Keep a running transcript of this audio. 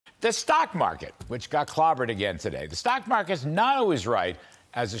The stock market, which got clobbered again today. The stock market's not always right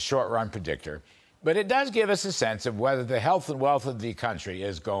as a short-run predictor, but it does give us a sense of whether the health and wealth of the country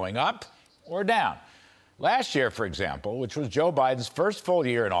is going up or down. Last year, for example, which was Joe Biden's first full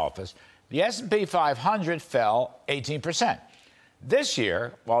year in office, the S&P 500 fell 18%. This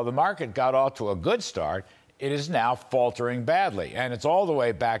year, while the market got off to a good start, it is now faltering badly, and it's all the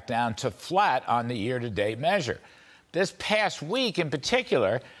way back down to flat on the year-to-date measure. This past week in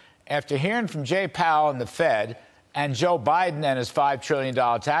particular, after hearing from Jay Powell and the Fed and Joe Biden and his $5 trillion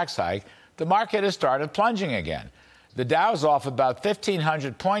tax hike, the market has started plunging again. The Dow's off about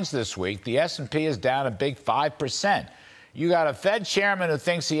 1,500 points this week. The S&P is down a big 5%. You got a Fed chairman who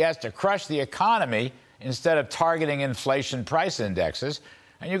thinks he has to crush the economy instead of targeting inflation price indexes.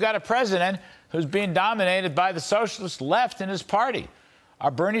 And you got a president who's being dominated by the socialist left in his party.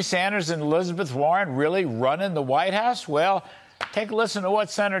 Are Bernie Sanders and Elizabeth Warren really running the White House? Well, take a listen to what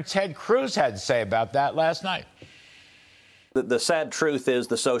Senator Ted Cruz had to say about that last night. The sad truth is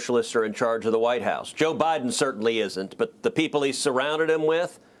the socialists are in charge of the White House. Joe Biden certainly isn't, but the people he's surrounded him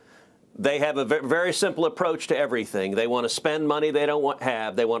with, they have a very simple approach to everything. They want to spend money they don't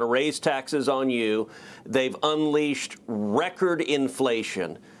have. They want to raise taxes on you. They've unleashed record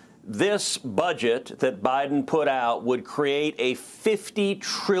inflation. This budget that Biden put out would create a $50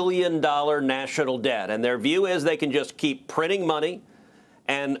 trillion national debt. And their view is they can just keep printing money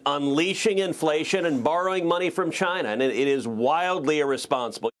and unleashing inflation and borrowing money from China. And it is wildly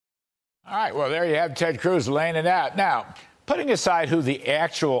irresponsible. All right. Well, there you have Ted Cruz laying it out. Now, putting aside who the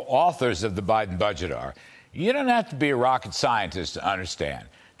actual authors of the Biden budget are, you don't have to be a rocket scientist to understand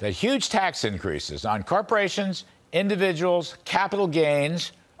that huge tax increases on corporations, individuals, capital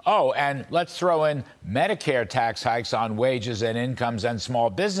gains. Oh, and let's throw in Medicare tax hikes on wages and incomes and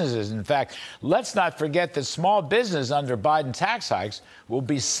small businesses. In fact, let's not forget that small business under Biden tax hikes will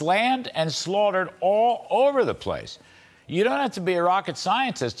be slammed and slaughtered all over the place. You don't have to be a rocket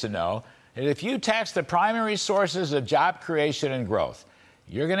scientist to know that if you tax the primary sources of job creation and growth,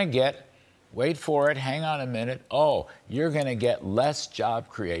 you're going to get, wait for it, hang on a minute, you're going to get less job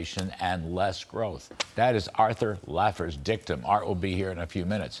creation and less growth. That is Arthur Laffer's dictum. Art will be here in a few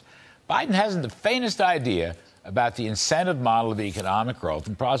minutes. Biden hasn't the faintest idea about the incentive model of economic growth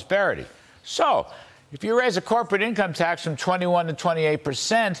and prosperity. So, if you raise a corporate income tax from 21 to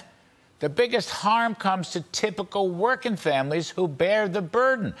 28%, the biggest harm comes to typical working families who bear the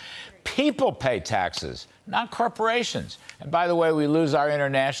burden. People pay taxes, not corporations. And by the way, we lose our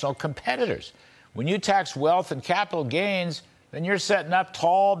international competitors. When you tax wealth and capital gains, then you're setting up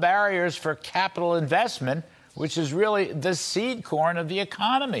tall barriers for capital investment, which is really the seed corn of the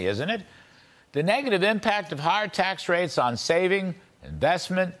economy, isn't it? The negative impact of higher tax rates on saving,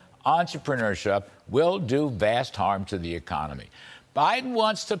 investment, entrepreneurship will do vast harm to the economy. Biden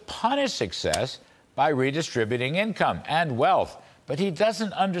wants to punish success by redistributing income and wealth, but he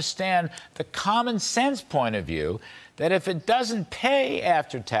doesn't understand the common sense point of view that if it doesn't pay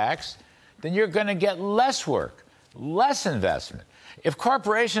after tax, then you're going to get less work, less investment. If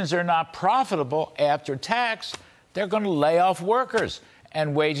corporations are not profitable after tax, they're going to lay off workers,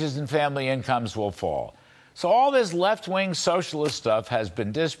 and wages and family incomes will fall. So all this left-wing socialist stuff has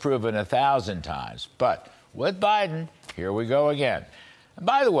been disproven 1,000 times. But with Biden, here we go again. And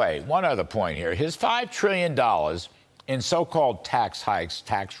by the way, one other point here. His $5 trillion in so-called tax hikes,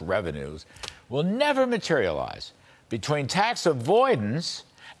 tax revenues, will never materialize. Between tax avoidance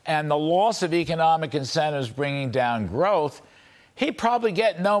and the loss of economic incentives bringing down growth, he'd probably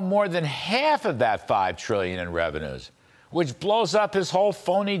get no more than half of that $5 trillion in revenues, which blows up his whole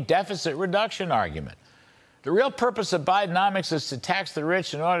phony deficit reduction argument. The real purpose of Bidenomics is to tax the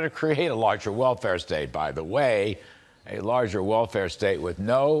rich in order to create a larger welfare state, by the way, a larger welfare state with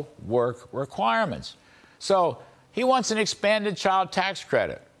no work requirements. So he wants an expanded child tax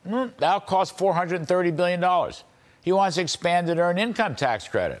credit. That'll cost $430 billion. He wants expanded earned income tax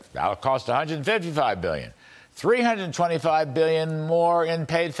credit. That'll cost $155 billion. $325 billion more in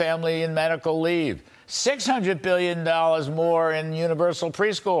paid family and medical leave. $600 billion more in universal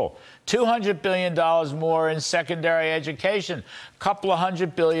preschool, $200 billion more in secondary education, a couple of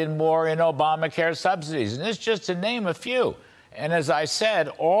 $100 billion more in Obamacare subsidies. And this just to name a few. And as I said,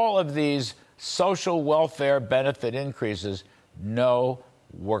 all of these social welfare benefit increases, no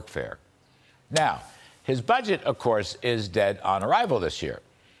workfare. Now, his budget, of course, is dead on arrival this year.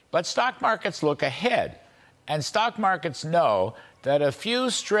 But stock markets look ahead. And stock markets know that a few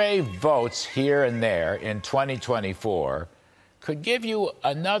stray votes here and there in 2024 could give you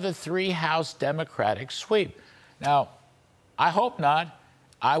another three-house Democratic sweep. Now, I hope not.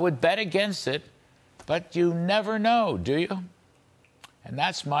 I would bet against it, but you never know, do you? And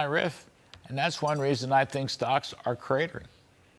that's my riff. And that's one reason I think stocks are cratering.